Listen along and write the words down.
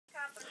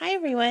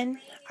everyone.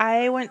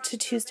 I went to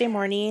Tuesday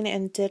morning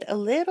and did a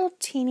little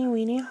teeny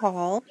weeny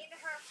haul.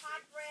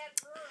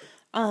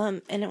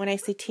 And when I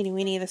say teeny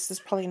weeny, this is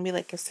probably going to be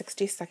like a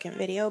 60-second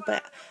video,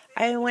 but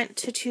I went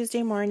to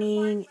Tuesday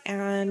morning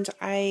and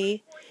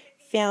I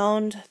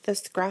found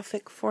this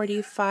graphic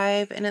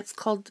 45 and it's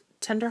called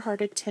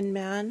Tenderhearted Tin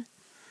Man.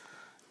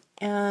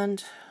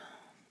 And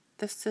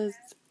this is,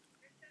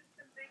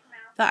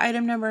 the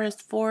item number is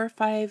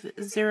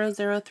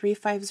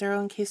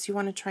 4500350 in case you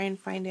want to try and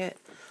find it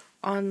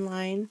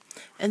online.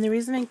 And the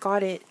reason I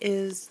got it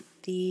is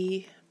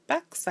the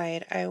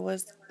backside. I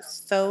was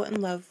so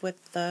in love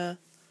with the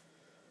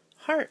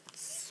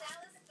hearts.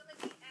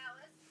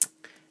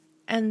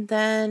 And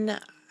then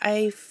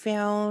I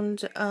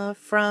found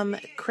from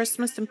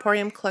Christmas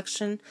Emporium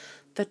Collection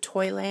the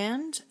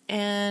Toyland,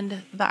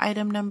 and the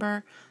item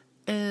number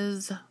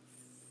is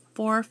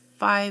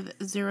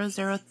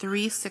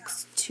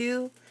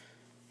 4500362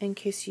 in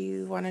case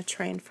you want to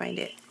try and find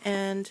it.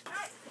 And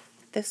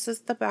this is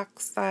the back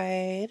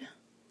side.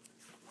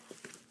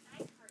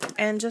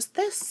 And just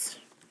this.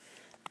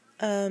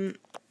 I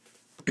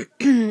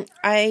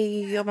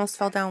almost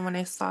fell down when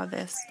I saw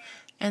this.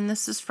 And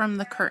this is from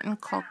the Curtain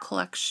Call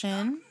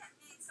collection.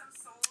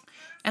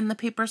 And the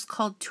paper's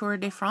called Tour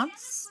de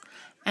France.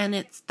 And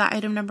the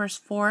item number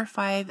is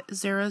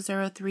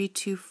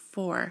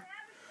 4500324.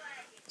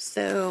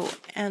 So,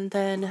 and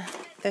then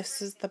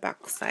this is the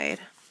back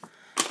side.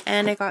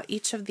 And I got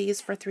each of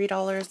these for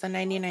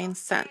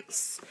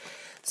 $3.99.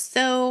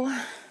 So,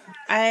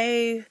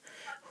 I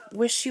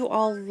wish you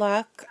all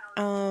luck.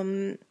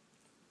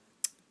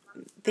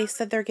 They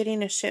said they're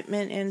getting a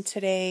shipment in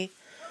today.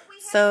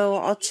 So,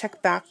 I'll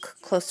check back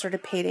closer to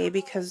payday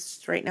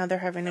because right now they're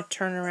having a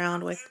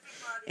turnaround with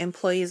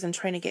employees and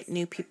trying to get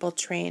new people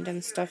trained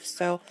and stuff.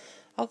 So,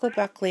 I'll go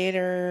back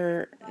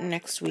later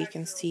next week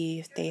and see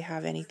if they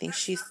have anything.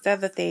 She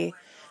said that they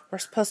were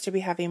supposed to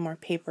be having more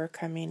paper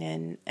coming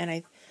in,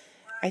 and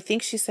I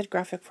think she said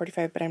graphic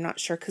 45, but I'm not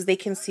sure because they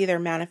can see their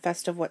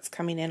manifest of what's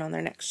coming in on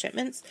their next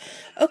shipments.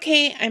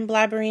 Okay, I'm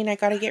blabbering. I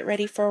got to get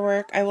ready for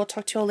work. I will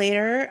talk to you all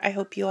later. I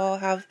hope you all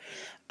have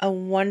a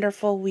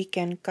wonderful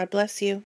weekend. God bless you.